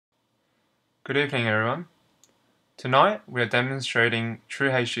Good evening, everyone. Tonight we are demonstrating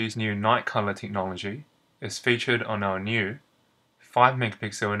TruHD's new NightColour technology is featured on our new 5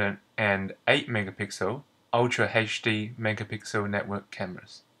 megapixel and 8 megapixel Ultra HD megapixel network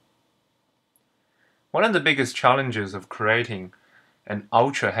cameras. One of the biggest challenges of creating an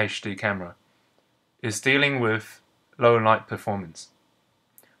Ultra HD camera is dealing with low light performance.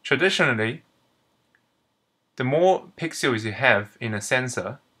 Traditionally, the more pixels you have in a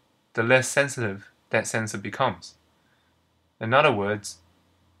sensor, the less sensitive that sensor becomes. In other words,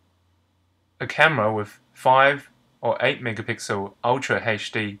 a camera with 5 or 8 megapixel Ultra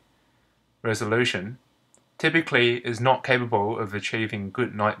HD resolution typically is not capable of achieving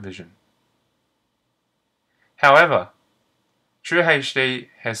good night vision. However, TruHD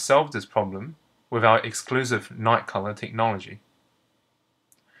has solved this problem with our exclusive NightColour technology.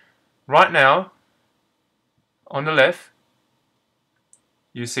 Right now, on the left,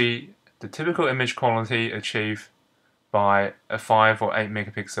 you see the typical image quality achieved by a 5 or 8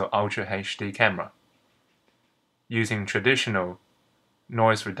 megapixel Ultra HD camera using traditional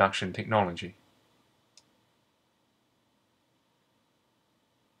noise reduction technology.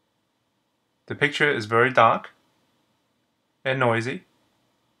 The picture is very dark and noisy,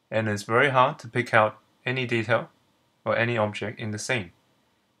 and it's very hard to pick out any detail or any object in the scene.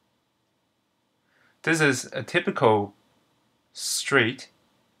 This is a typical street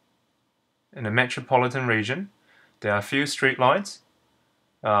in a metropolitan region. There are a few street lights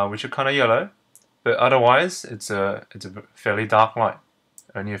which are kind of yellow, but otherwise it's a fairly dark light,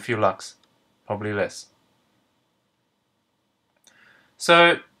 only a few lux, probably less.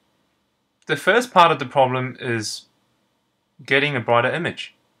 So the first part of the problem is getting a brighter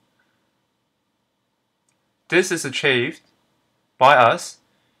image. This is achieved by us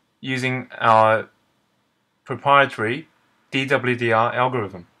using our proprietary DWDR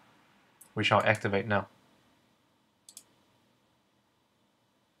algorithm, which I'll activate now.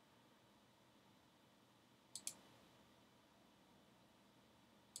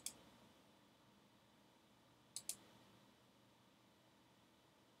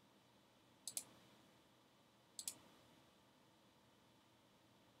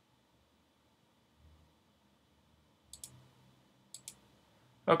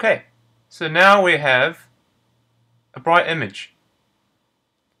 Okay, so now we have a bright image.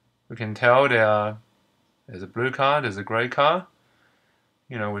 We can tell there's a blue car, there's a grey car.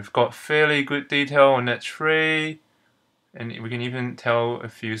 You know, we've got fairly good detail on that tree, and we can even tell a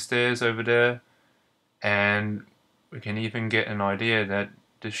few stairs over there, and we can even get an idea that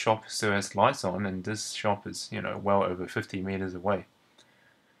this shop still has lights on, and this shop is, you know, well over 50 meters away.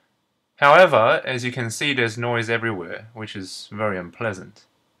 However, as you can see, there's noise everywhere, which is very unpleasant.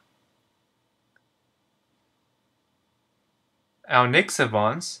 Our next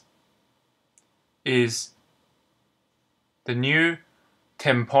advance is the new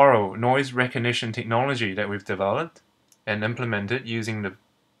Temporal Noise Recognition Technology that we've developed and implemented using the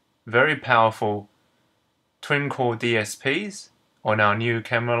very powerful twin-core DSPs on our new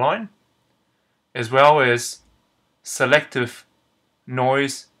camera line, as well as selective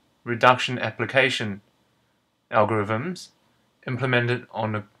noise reduction application algorithms implemented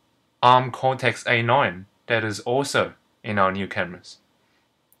on the ARM Cortex-A9 that is also in our new cameras.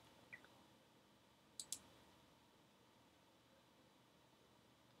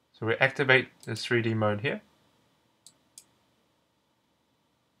 So we activate the 3D mode here.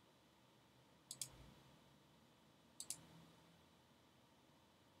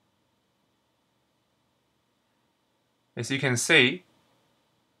 As you can see,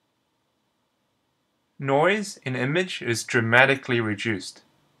 noise in image is dramatically reduced.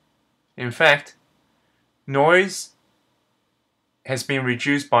 In fact, noise has been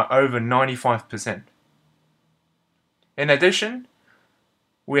reduced by over 95%. In addition,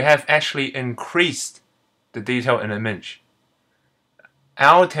 we have actually increased the detail in image.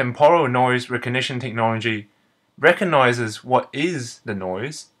 Our temporal noise recognition technology recognizes what is the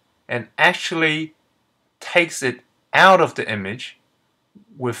noise and actually takes it out of the image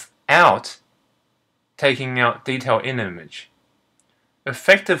without taking out detail in the image.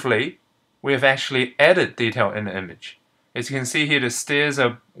 Effectively, we have actually added detail in the image. As you can see here, the stairs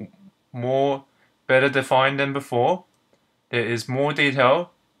are better defined than before. There is more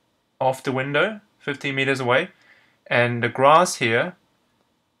detail off the window, 50 meters away, and the grass here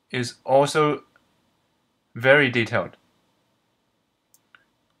is also very detailed.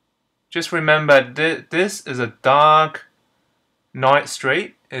 Just remember, this is a dark night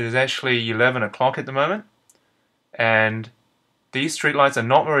street. It is actually 11 o'clock at the moment, and these street lights are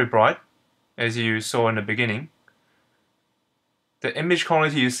not very bright, as you saw in the beginning. The image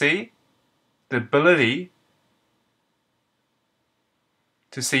quality you see the ability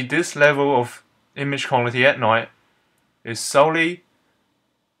to see this level of image quality at night is solely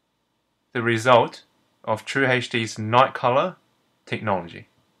the result of TruHD's NightColour technology.